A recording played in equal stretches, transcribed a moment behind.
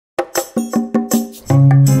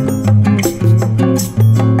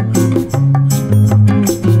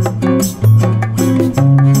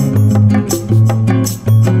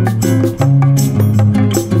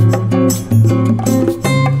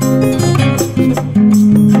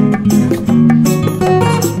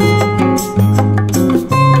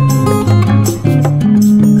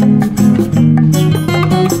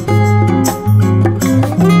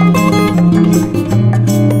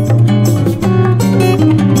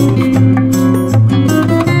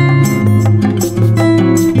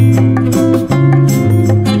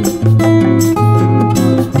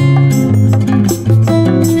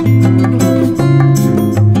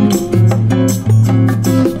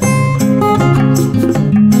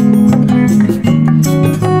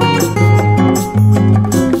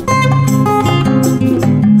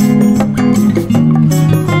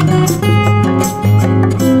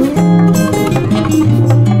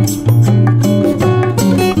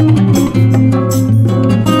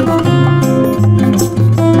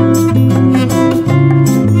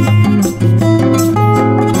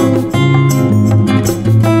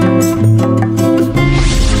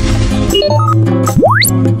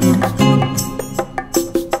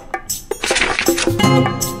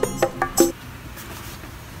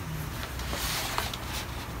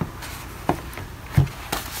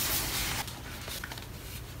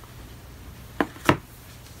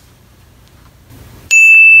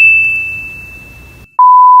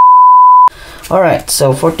Alright,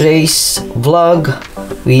 so for today's vlog,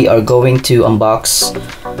 we are going to unbox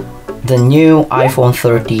the new iPhone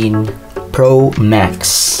 13 Pro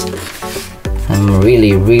Max. I'm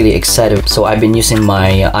really excited. So I've been using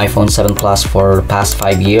my iPhone 7 Plus for the past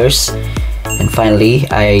 5 years, and finally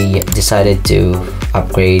I decided to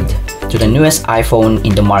upgrade to the newest iPhone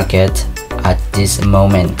in the market at this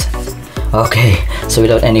moment. Okay, so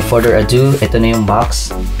without any further ado, ito na yung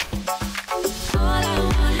box.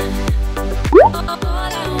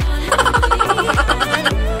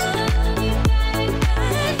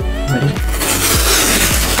 Ready?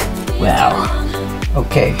 Wow.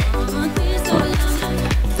 Okay.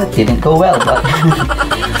 That didn't go well, but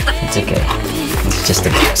it's okay. It's just a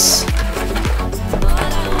guess.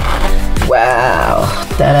 Wow.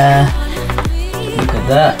 Ta-da! Look at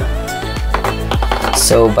that.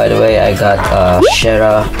 So by the way, I got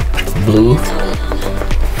Shera blue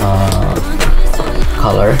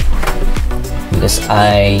color because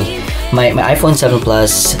my iPhone 7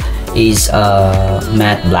 Plus is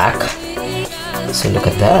matte black. So look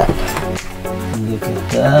at that. Look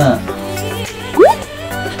at that.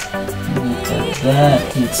 Look at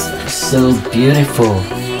that. It's so beautiful.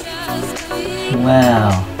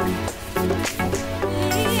 Wow.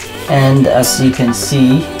 And as you can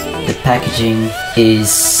see, the packaging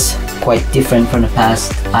is quite different from the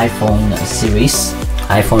past iPhone series,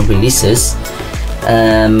 iPhone releases.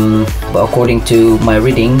 But according to my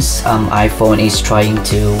readings, iPhone is trying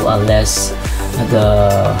to less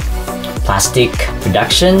the plastic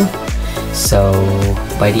production. So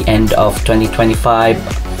by the end of 2025,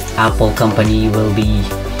 Apple company will be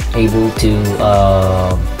able to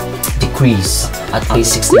decrease at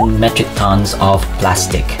least 16 metric tons of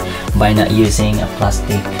plastic by not using a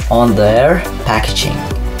plastic on their packaging.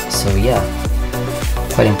 So yeah,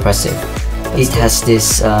 quite impressive. It has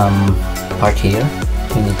this part here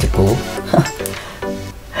you need to pull.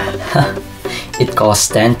 It costs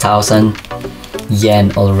 10,000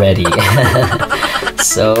 yen already.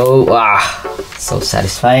 So wow, so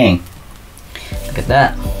satisfying. Look at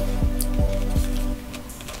that.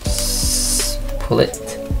 Pull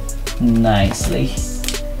it nicely.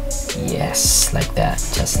 Yes, like that,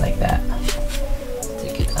 just like that.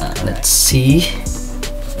 Take it out. Let's see.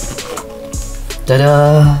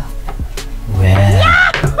 Ta-da! Wow!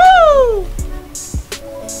 Yahoo!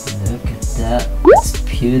 Look at that. It's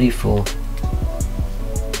beautiful.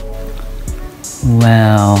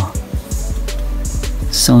 Wow.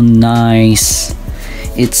 So nice.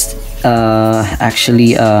 It's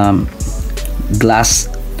actually glass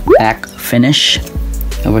back finish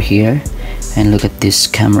over here. And look at these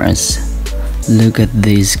cameras. Look at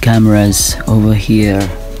these cameras over here.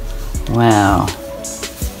 Wow.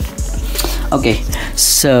 Okay,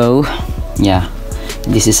 so yeah,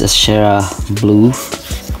 this is a Shera blue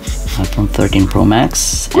iPhone 13 Pro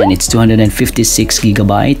Max, and it's 256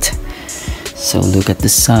 gigabyte. So look at the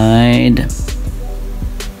side.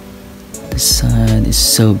 The side is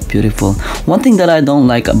so beautiful. One thing that I don't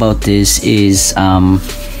like about this is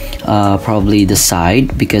probably the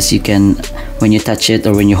side, because you can, when you touch it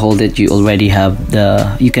or when you hold it, you already have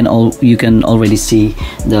the you can already see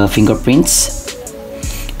the fingerprints.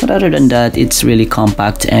 But other than that, it's really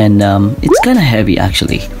compact, and it's kind of heavy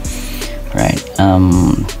actually, right?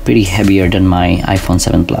 Pretty heavier than my iPhone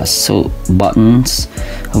 7 Plus. So buttons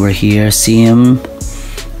over here, see them,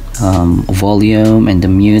 volume and the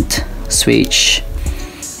mute switch,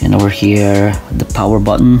 and over here the power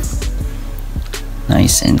button,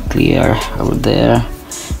 nice and clear over there.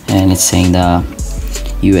 And it's saying the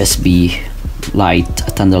USB light,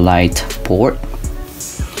 thunder light port.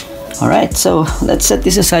 Alright, so let's set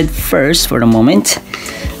this aside first for the moment.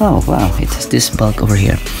 Oh wow, it has this bulk over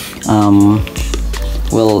here.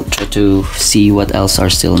 We'll try to see what else are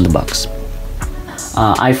still in the box.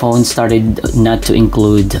 iPhone started not to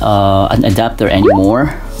include an adapter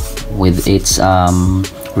anymore with its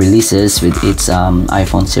releases, with its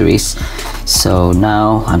iPhone series. So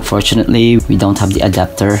now unfortunately we don't have the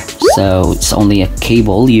adapter, so it's only a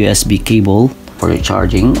cable, USB cable for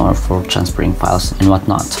charging or for transferring files and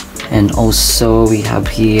whatnot. And also we have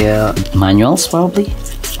here manuals probably.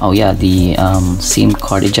 Oh yeah, the SIM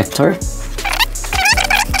card ejector.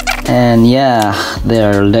 And yeah,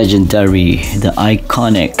 they're legendary, the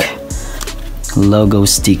iconic logo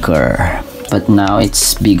sticker, but now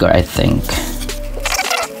it's bigger, I think.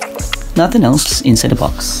 Nothing else inside the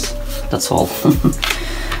box, that's all.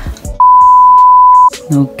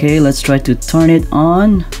 Okay, let's try to turn it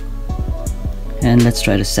on and let's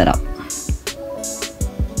try to set up.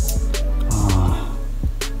 Oh.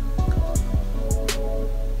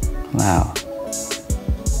 Wow.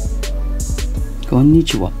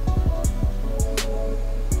 Konnichiwa.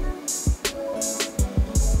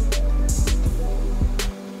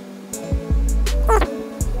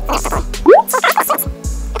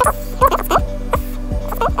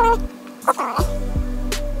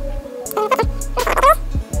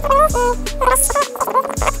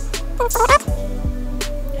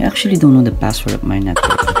 actually don't know the password of my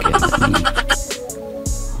network. Okay, let me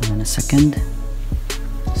hold on a second.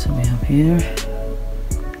 So we have here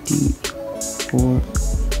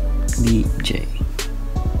D4BJ.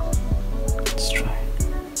 Let's try.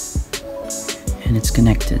 And it's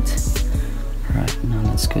connected. Alright, now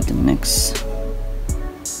let's go to the next.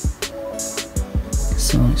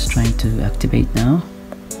 So it's trying to activate now.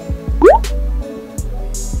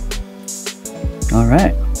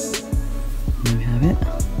 Alright. There we have it.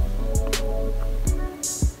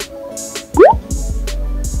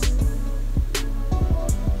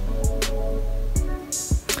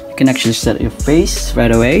 You can actually set your face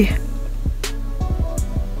right away.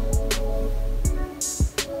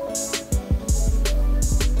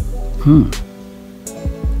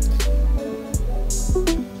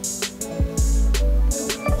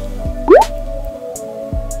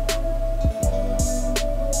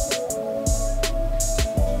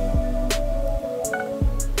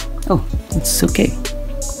 Oh, it's okay.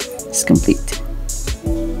 It's complete.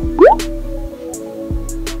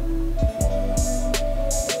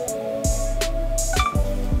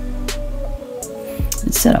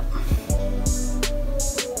 It's set up.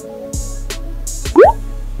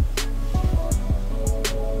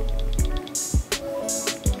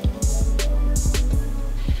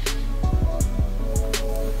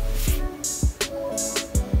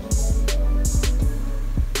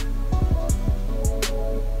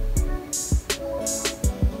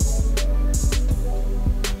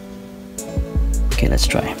 Okay, let's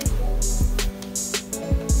try.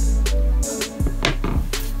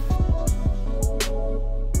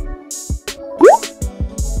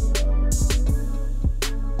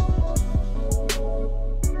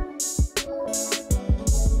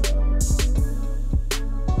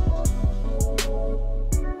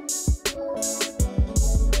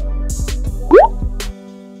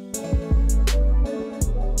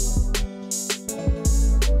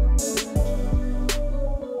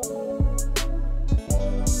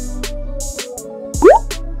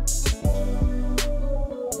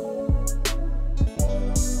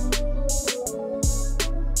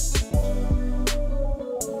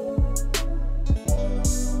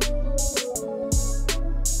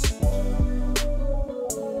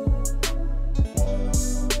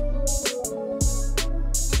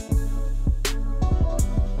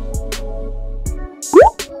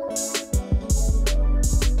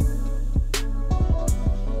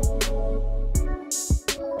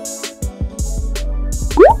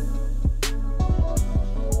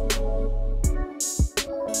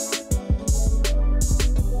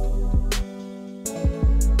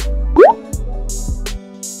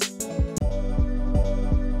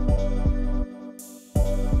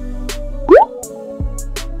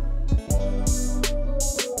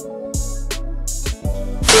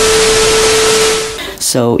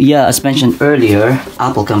 So yeah, as mentioned earlier,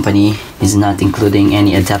 Apple company is not including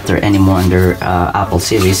any adapter anymore under Apple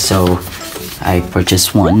series, so I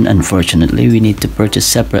purchased one. Unfortunately, we need to purchase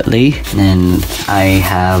separately. And I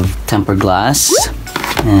have tempered glass,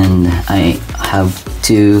 and I have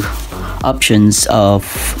two options of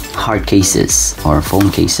hard cases or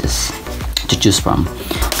foam cases to choose from.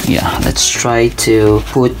 Yeah, let's try to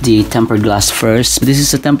put the tempered glass first. This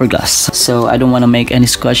is a tempered glass, so I don't want to make any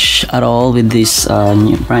scratch at all with this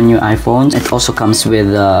brand new iPhone. It also comes with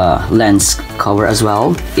a lens cover as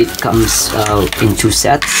well. It comes in two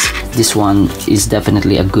sets. This one is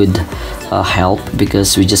definitely a good help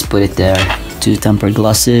because we just put it there. Two tempered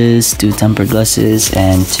glasses,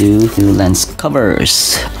 and two lens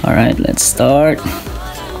covers. All right, let's start.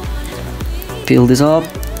 Fill this up.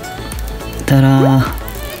 Ta-da!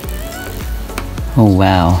 Oh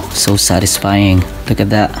wow, so satisfying. Look at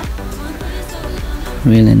that.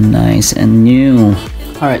 Really nice and new.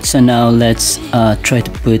 Alright, so now let's try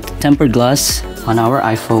to put tempered glass on our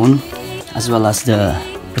iPhone, as well as the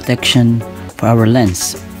protection for our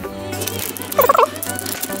lens.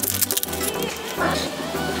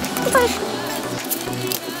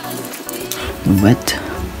 Wet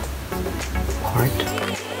part.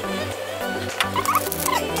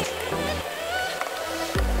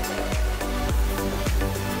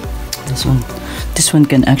 This one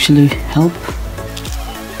can actually help.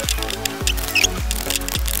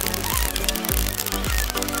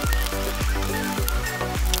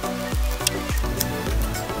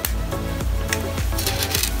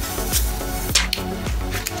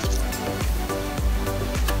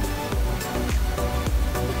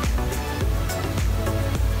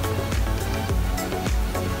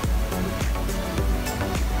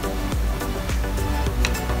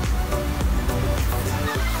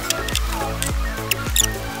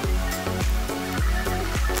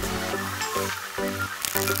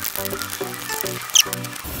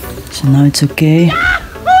 So now it's okay,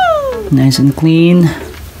 nice and clean.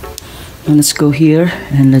 Now let's go here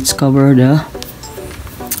and let's cover the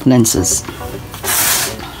lenses.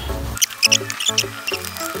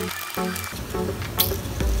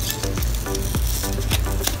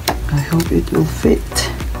 I hope it will fit.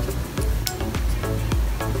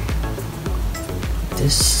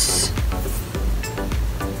 This.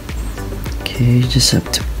 Okay, just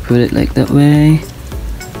have to put it like that way.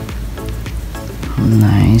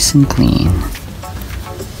 Nice and clean.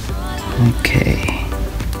 Okay.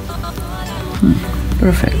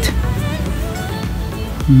 Perfect.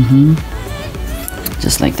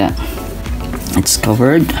 Just like that. It's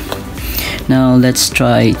covered. Now let's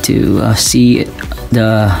try to see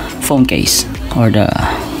the phone case or the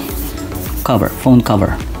phone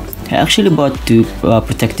cover. I actually bought two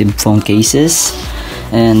protective phone cases,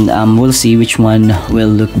 and we'll see which one will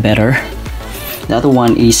look better. The other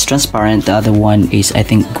one is transparent, the other one is, I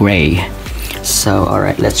think, gray. So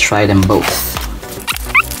alright, let's try them both.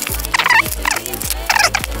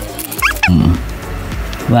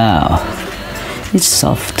 Wow, it's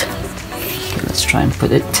soft. Okay, let's try and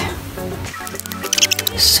put it.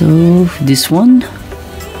 So this one,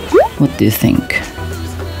 what do you think?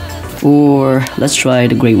 Or let's try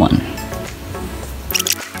the gray one.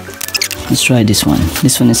 Let's try this one.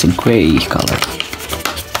 This one is a gray color.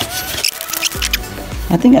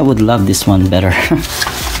 I think I would love this one better.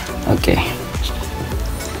 Okay,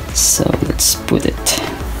 so let's put it.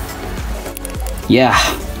 Yeah,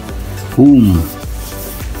 boom.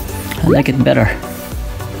 I like it better,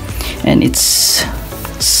 and it's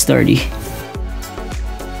sturdy.